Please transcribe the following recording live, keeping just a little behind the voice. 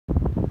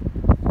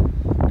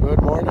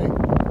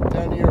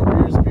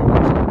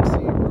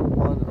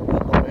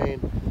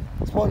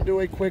want to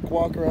do a quick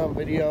walk around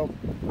video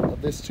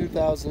of this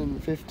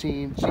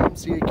 2015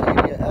 GMC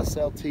Acadia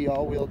SLT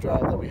all-wheel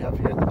drive that we have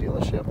here at the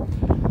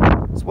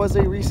dealership. This was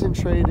a recent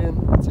trade-in.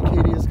 This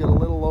Acadia's got a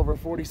little over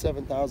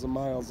 47,000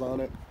 miles on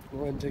it. Go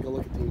ahead and take a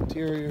look at the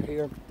interior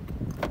here.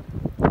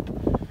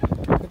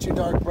 Got your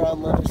dark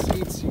brown leather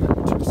seats. You got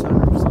your two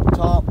sunroofs up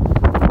top.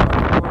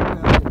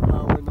 Your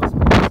power windows,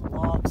 mirrors, and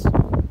locks. You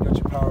got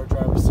your power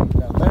driver's seat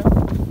down there.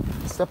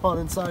 Step on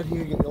inside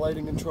here, get your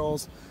lighting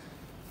controls.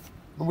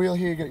 The wheel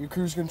here, you got your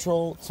cruise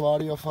control, some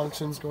audio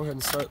functions. Go ahead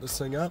and start this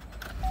thing up.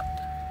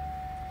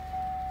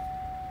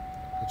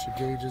 Got your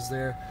gauges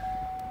there.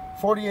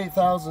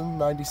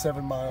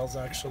 48,097 miles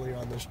actually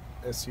on this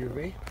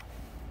SUV.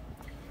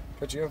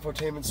 Got your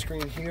infotainment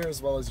screen here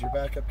as well as your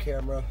backup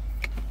camera.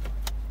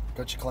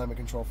 Got your climate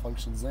control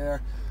functions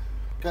there.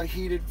 Got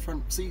heated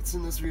front seats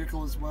in this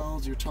vehicle as well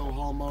as your tow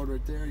haul mode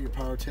right there. Your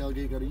power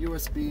tailgate, got a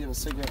USB and a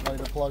cigarette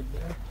lighter plug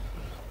there.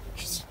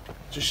 Just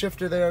your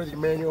shifter there with your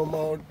manual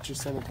mode, your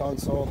center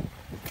console.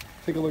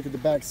 Take a look at the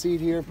back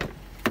seat here.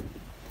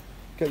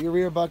 Got your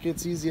rear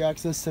buckets, easy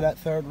access to that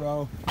third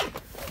row.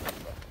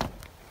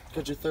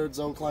 Got your third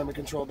zone climate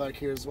control back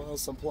here as well,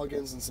 some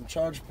plug-ins and some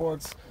charge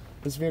ports.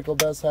 This vehicle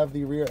does have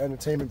the rear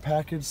entertainment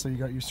package, so you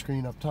got your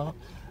screen up top.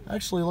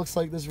 Actually looks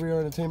like this rear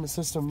entertainment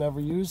system never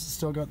used. It's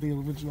still got the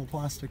original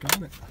plastic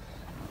on it.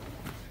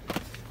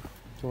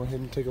 Go ahead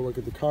and take a look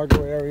at the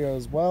cargo area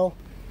as well.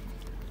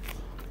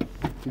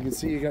 You can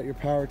see you got your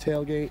power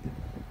tailgate.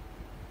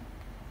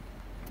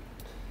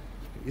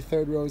 Your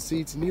third row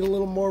seats. You need a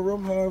little more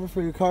room, however,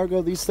 for your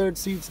cargo. These third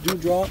seats do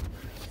drop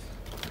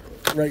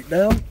right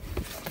down,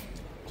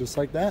 just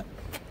like that.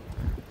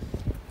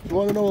 If you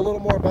want to know a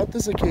little more about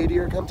this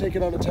Acadia or come take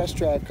it on a test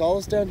drive, call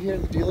us down here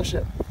at the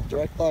dealership.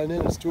 Direct line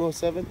in is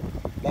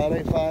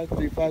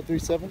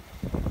 207-985-3537.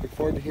 Look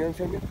forward to hearing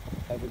from you.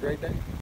 Have a great day.